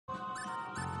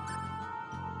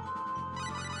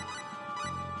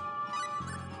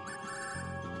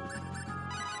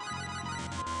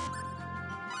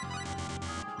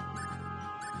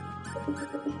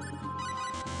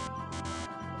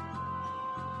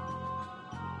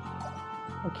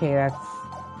Okay, that's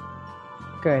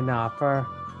good enough. I'm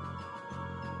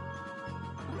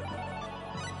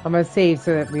gonna save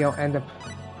so that we don't end up.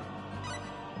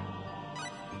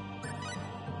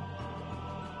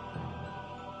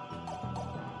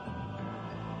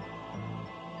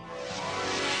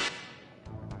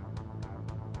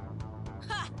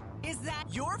 Is that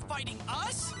you're fighting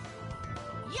us?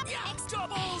 Yep.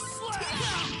 Double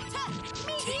slash.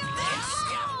 Take this.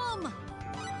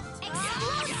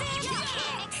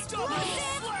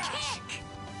 Explosive kick!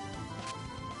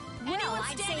 Well,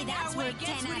 I'd say that's worth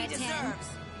 10 out of 10.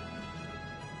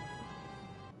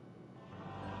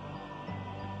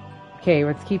 Okay,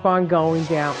 let's keep on going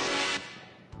down.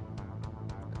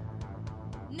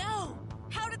 No!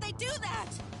 How did they do that?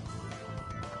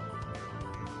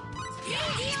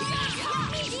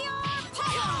 Meteor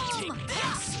palm!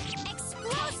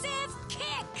 Explosive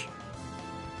kick!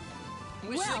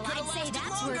 Well, I'd say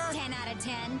that's worth 10 out of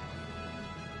 10.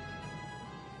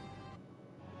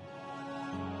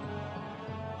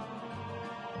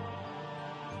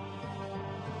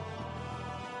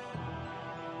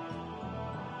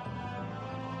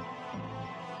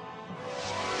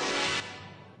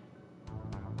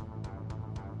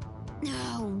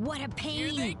 Oh, what a pain!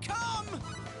 Here they come!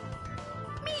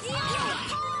 Meteor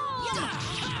palm!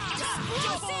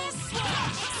 Explosive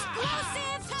slash!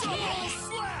 Explosive Double kick!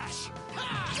 slash!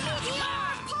 Meteor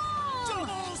palm!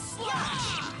 Double slash!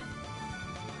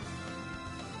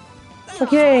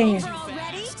 Okay. Over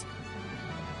already?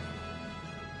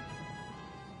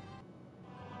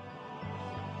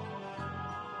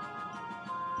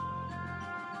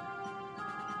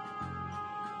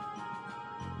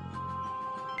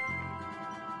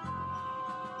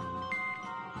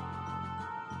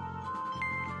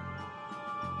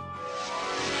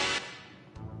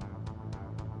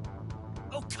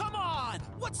 Oh, come on!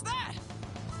 What's that?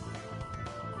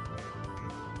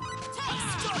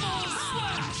 Double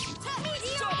slash!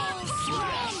 Meteor palm!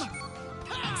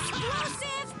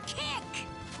 Explosive kick!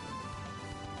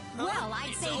 Well,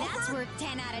 I'd say that's worth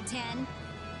 10 out of 10.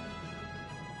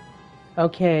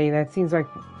 Okay, that seems like.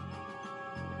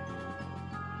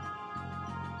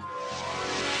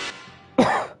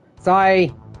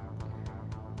 Sorry.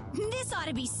 This ought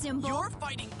to be simple. You're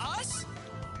fighting us?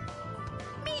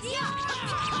 Meteor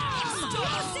palm!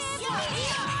 Explosive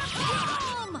meteor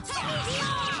palm! Meteor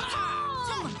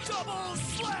palm! Double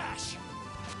slash!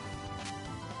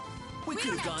 We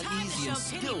could have gone easy and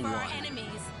still won.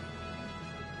 Enemies.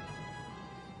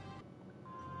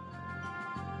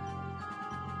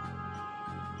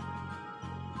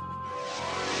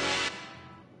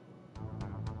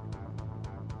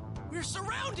 We're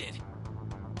surrounded!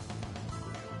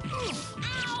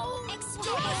 Ow!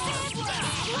 Explosive!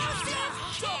 Explosive!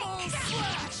 Double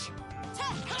slash!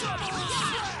 Double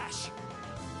slash!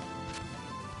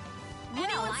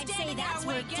 Well, I'd say that's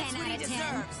worth 10 out of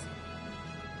 10.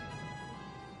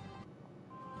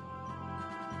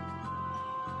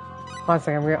 One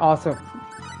second, we're also.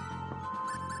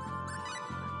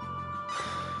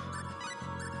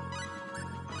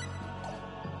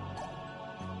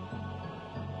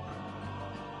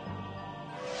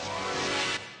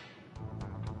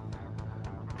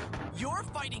 You're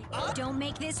fighting us? Don't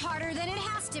make this harder than it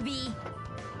has to be.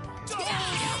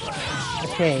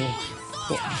 Okay.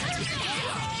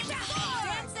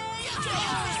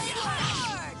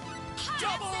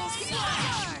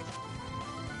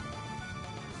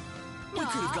 We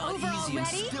could have gone Over easy and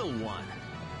already? still won.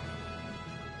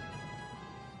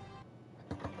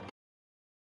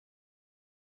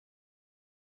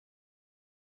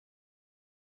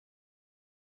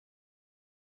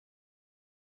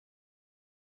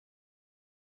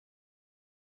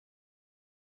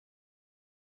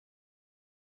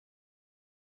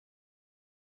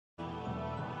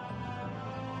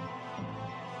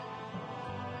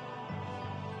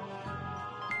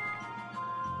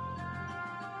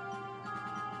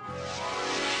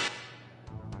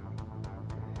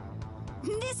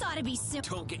 This ought to be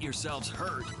simple. Don't get yourselves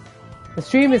hurt. The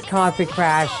stream is constantly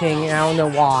crashing, and I don't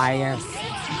know why.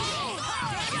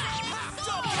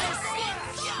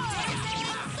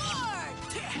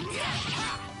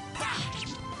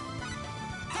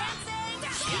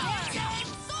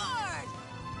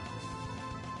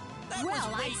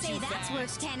 Well, I'd say that's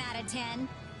worth 10 out of 10.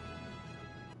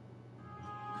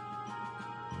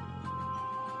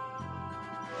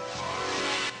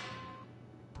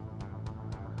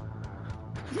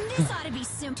 This ought to be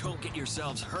simple. Don't get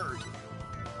yourselves hurt.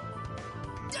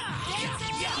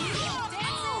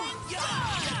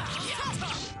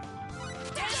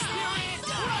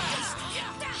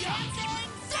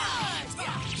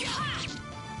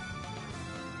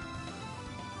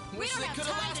 We Wish don't they have could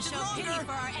have time to lasted show pity longer.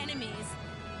 for our enemies.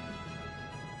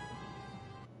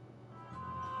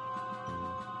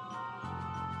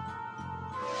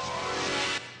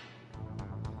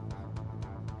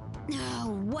 Oh,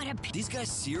 what a These guys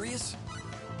serious?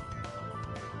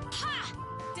 ha!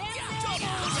 Dancing!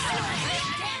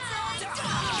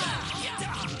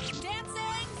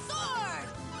 Dancing sword!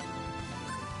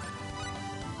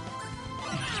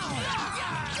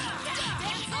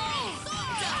 Dancing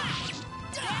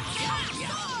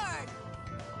sword!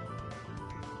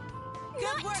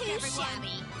 Good work, too everyone.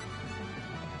 Shabby.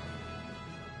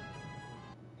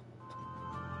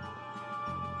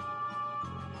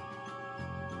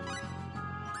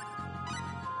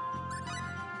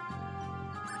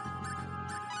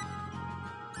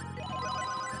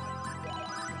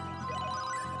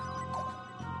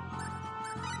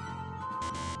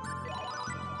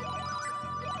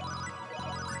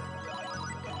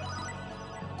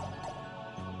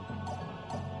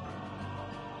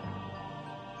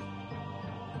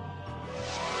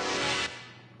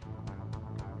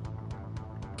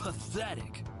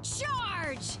 Pathetic.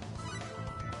 Charge!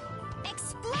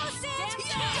 Explosive!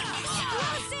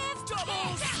 Explosive!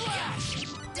 Double slash!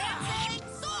 Dancing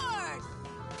sword!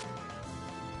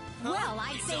 Well,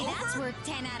 I'd say that's worth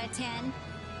 10 out of 10.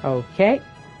 Okay.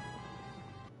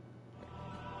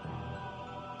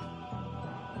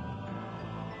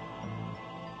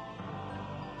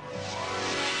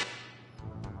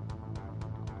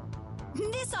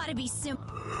 This ought to be simple.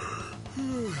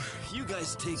 You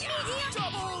guys take.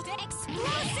 Double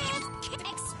explosive!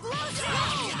 Explosive!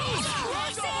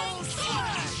 Explosive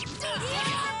sword!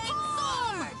 Dancing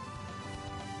sword!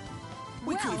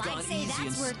 We could Well, have I'd gone say easy and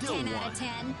that's worth still 10 out won. of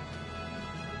 10.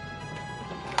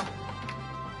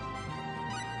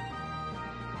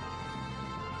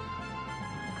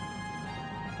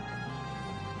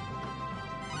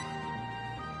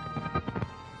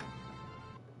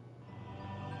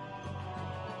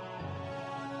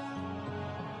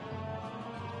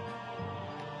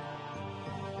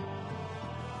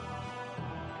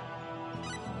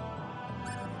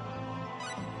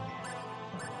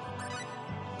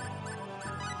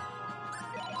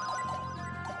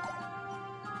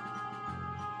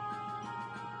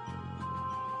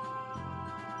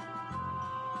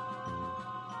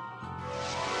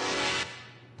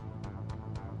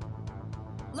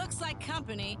 Looks like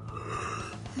company.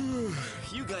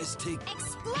 You guys take.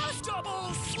 Explosive!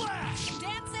 Double slash!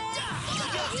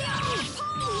 Dancing!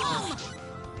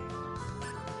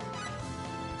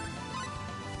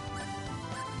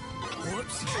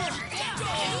 Whoops.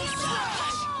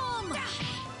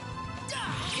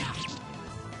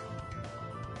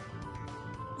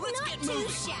 Let's Not get too moving.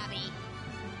 shabby.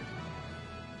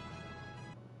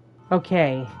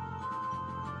 Okay.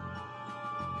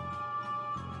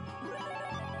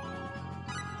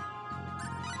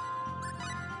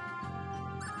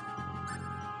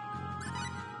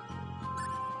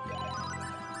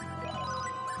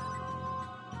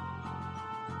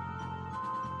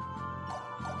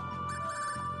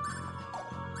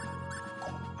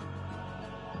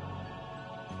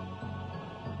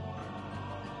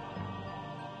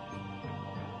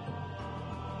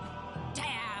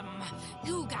 Damn!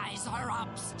 You guys are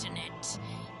obstinate.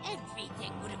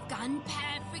 Everything would have gone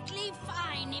perfectly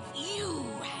fine if you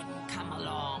hadn't come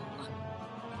along.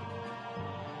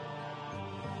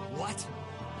 What?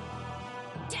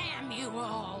 Damn you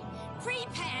all!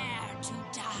 Prepare to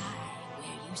die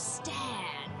where you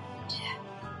stand.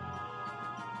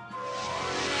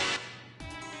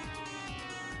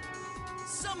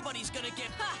 Somebody's gonna get.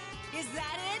 Ha! Is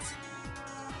that it?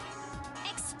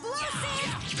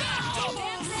 Explosive! Double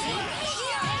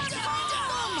Dancing!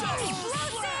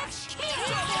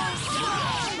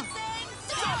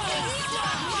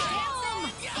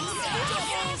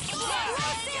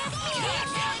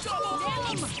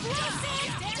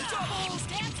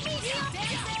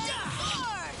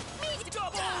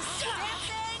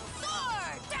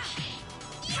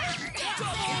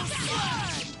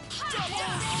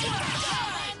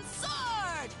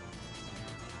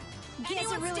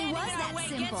 Guess it really was that Gets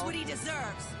simple. what he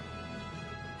deserves.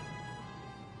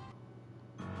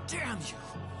 Damn you!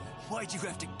 Why'd you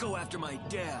have to go after my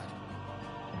dad?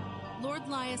 Lord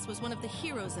Lias was one of the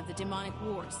heroes of the demonic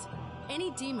wars.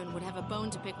 Any demon would have a bone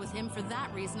to pick with him for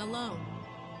that reason alone.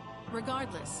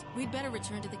 Regardless, we'd better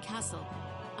return to the castle.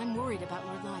 I'm worried about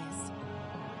Lord Lias.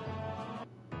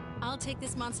 I'll take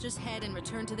this monster's head and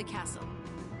return to the castle.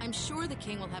 I'm sure the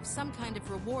king will have some kind of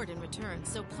reward in return,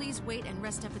 so please wait and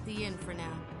rest up at the inn for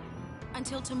now.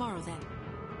 Until tomorrow, then.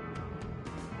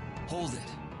 Hold it.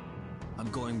 I'm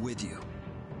going with you.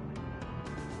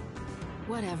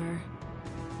 Whatever.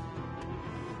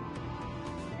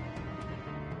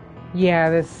 Yeah,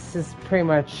 this is pretty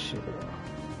much.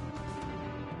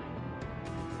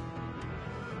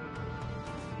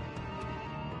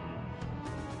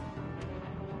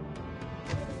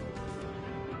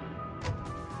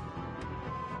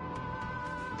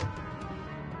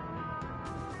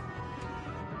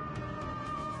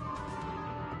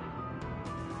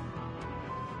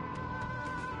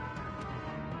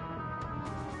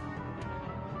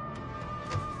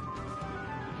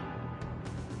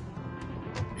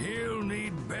 He'll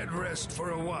need bed rest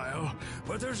for a while,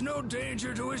 but there's no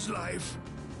danger to his life.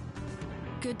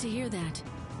 Good to hear that.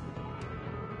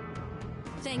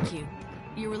 Thank you.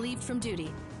 You're relieved from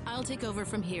duty. I'll take over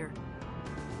from here.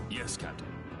 Yes, Captain.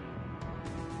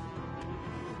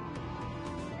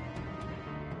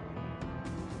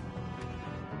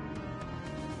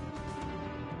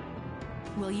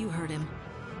 Well, you heard him.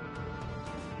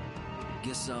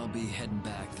 Guess I'll be heading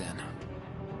back then.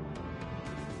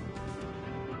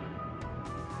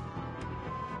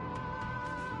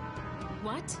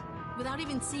 What? Without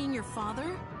even seeing your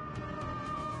father?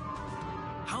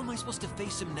 How am I supposed to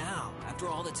face him now, after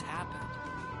all that's happened?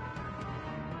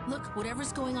 Look,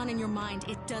 whatever's going on in your mind,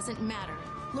 it doesn't matter.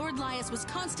 Lord Lias was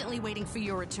constantly waiting for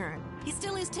your return. He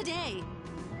still is today.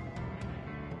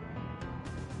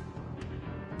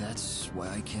 That's why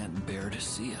I can't bear to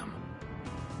see him.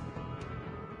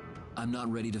 I'm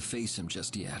not ready to face him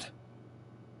just yet.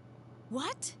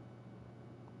 What?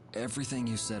 Everything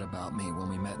you said about me when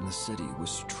we met in the city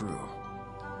was true.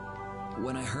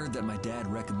 When I heard that my dad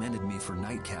recommended me for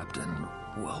Knight Captain,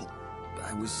 well,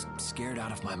 I was scared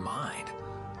out of my mind.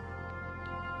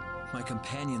 My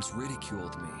companions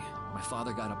ridiculed me. My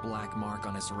father got a black mark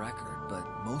on his record, but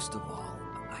most of all,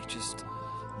 I just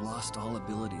lost all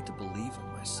ability to believe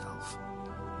in myself.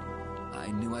 I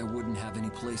knew I wouldn't have any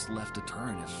place left to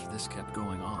turn if this kept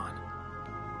going on.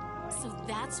 So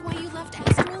that's why you left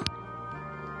Astral?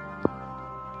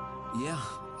 Yeah,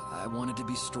 I wanted to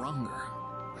be stronger.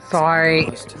 Sorry, I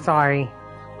was too. sorry.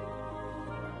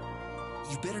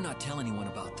 You better not tell anyone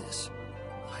about this.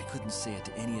 I couldn't say it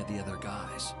to any of the other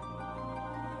guys.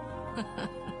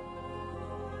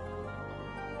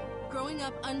 Growing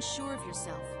up unsure of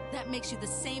yourself, that makes you the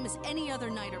same as any other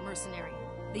knight or mercenary.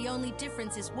 The only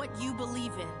difference is what you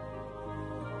believe in.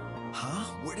 Huh?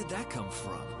 Where did that come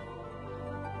from?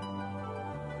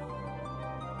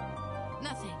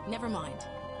 Nothing, never mind.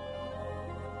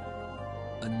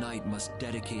 A knight must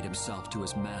dedicate himself to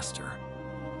his master.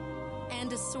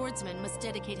 And a swordsman must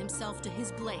dedicate himself to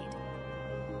his blade.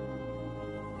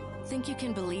 Think you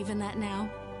can believe in that now?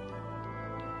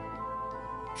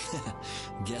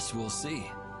 Guess we'll see.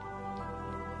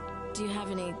 Do you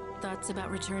have any thoughts about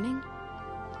returning?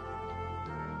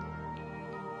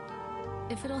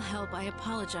 If it'll help, I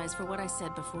apologize for what I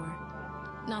said before.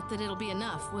 Not that it'll be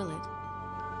enough, will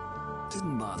it?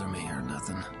 Didn't bother me or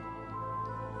nothing.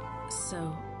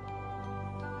 So,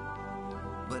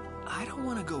 But I don't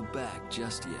want to go back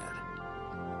just yet.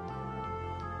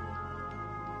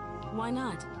 why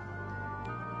not?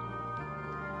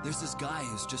 There's this guy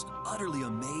who's just utterly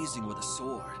amazing with a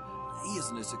sword. He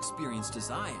isn't as experienced as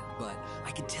I am, but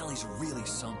I can tell he's really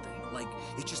something. Like,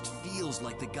 it just feels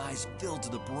like the guy's filled to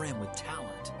the brim with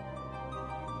talent.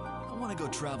 I want to go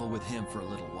travel with him for a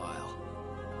little while.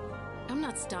 I'm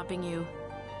not stopping you.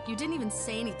 You didn't even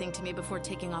say anything to me before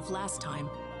taking off last time.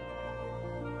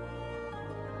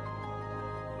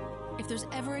 If there's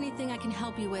ever anything I can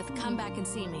help you with, come back and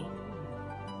see me.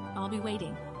 I'll be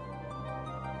waiting.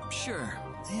 Sure,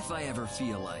 if I ever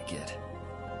feel like it.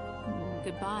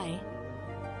 Goodbye.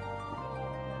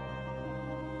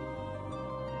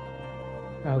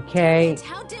 Okay.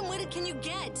 How dim-witted can you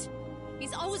get?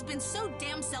 He's always been so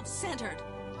damn self-centered.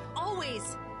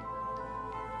 Always.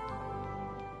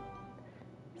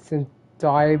 Since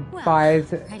I Well,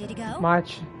 buys ready to go?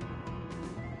 much.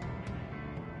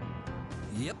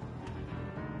 Yep.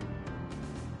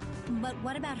 But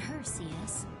what about her,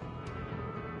 CS?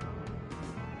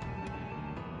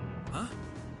 Huh?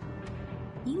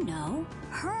 You know,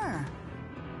 her.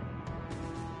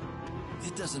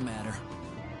 It doesn't matter.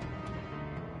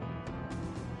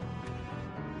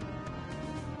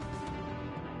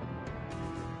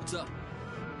 What's up?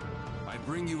 I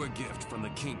bring you a gift from the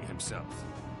king himself.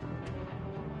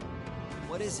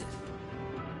 What is it?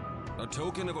 A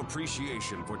token of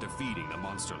appreciation for defeating the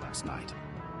monster last night.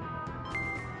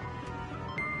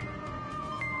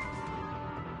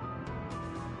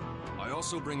 I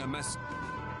also bring a mess.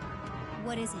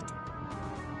 What is it?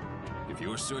 If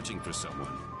you're searching for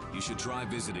someone, you should try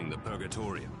visiting the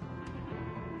Purgatorium.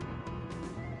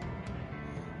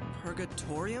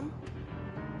 Purgatorium?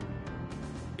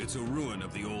 It's a ruin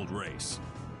of the old race.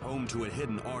 home to a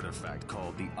hidden artifact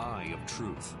called the Eye of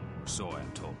Truth, so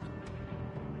I'm told.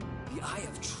 The Eye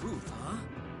of Truth, huh?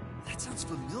 That sounds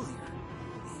familiar.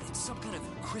 It's some kind of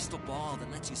crystal ball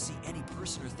that lets you see any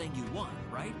person or thing you want,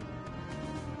 right?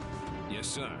 Yes,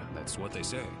 sir. That's what they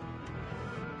say.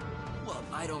 Well,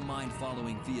 I don't mind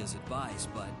following Fia's advice,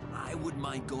 but I wouldn't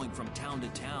mind going from town to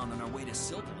town on our way to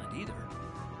Silverland either.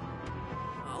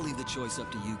 I'll leave the choice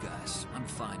up to you guys. I'm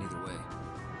fine either way.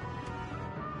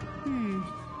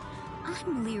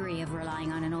 I'm leery of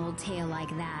relying on an old tale like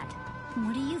that.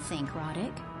 What do you think,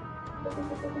 Roddick?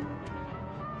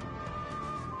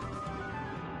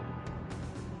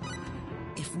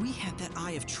 If we had that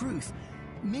Eye of Truth,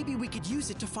 maybe we could use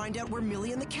it to find out where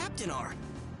Millie and the Captain are.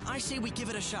 I say we give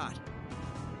it a shot.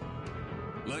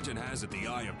 Legend has it the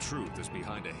Eye of Truth is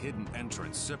behind a hidden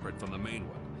entrance separate from the main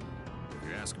one. If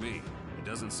you ask me, it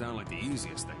doesn't sound like the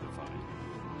easiest thing to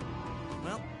find.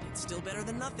 Well, it's still better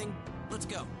than nothing. Let's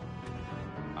go.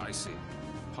 I see.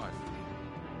 Pardon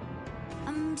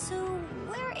me. So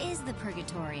where is the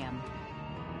Purgatorium?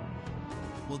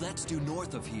 Well, that's due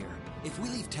north of here. If we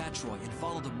leave Tatroy and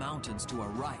follow the mountains to our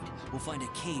right, we'll find a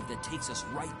cave that takes us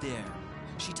right there.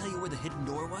 She tell you where the hidden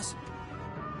door was?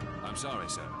 I'm sorry,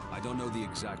 sir. I don't know the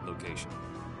exact location.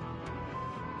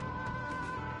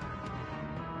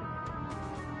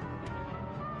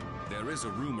 There is a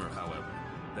rumor, however,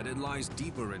 that it lies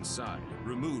deeper inside,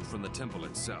 removed from the temple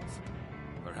itself.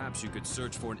 Perhaps you could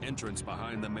search for an entrance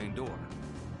behind the main door.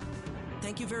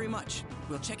 Thank you very much.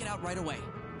 We'll check it out right away.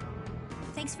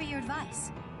 Thanks for your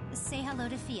advice. Say hello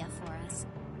to Fia for us.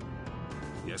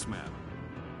 Yes, ma'am.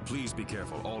 Please be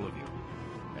careful, all of you.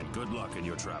 And good luck in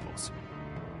your travels.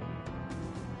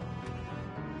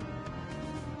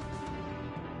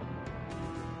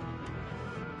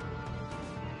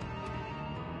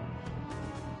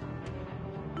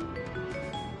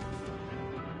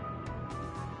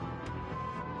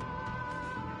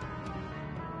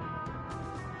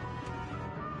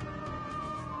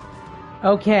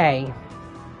 Okay,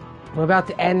 we're about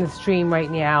to end the stream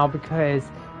right now because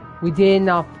we did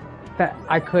enough that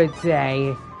I could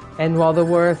today, and while there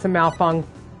were some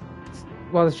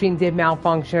the stream did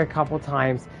malfunction a couple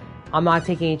times, I'm not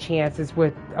taking any chances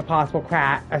with a possible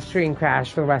stream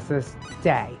crash for the rest of this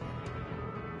day.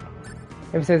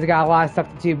 It says I got a lot of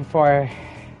stuff to do before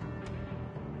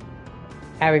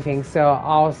everything, so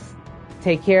I'll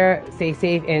take care, stay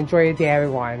safe, and enjoy your day,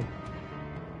 everyone.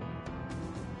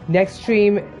 Next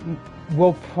stream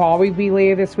will probably be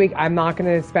later this week. I'm not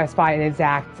going to specify an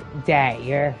exact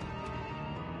day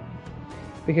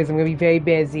because I'm going to be very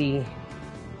busy,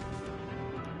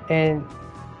 and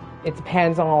it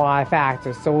depends on a lot of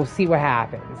factors, so we'll see what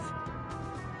happens.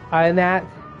 Other than that,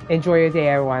 enjoy your day,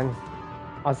 everyone.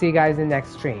 I'll see you guys in the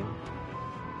next stream.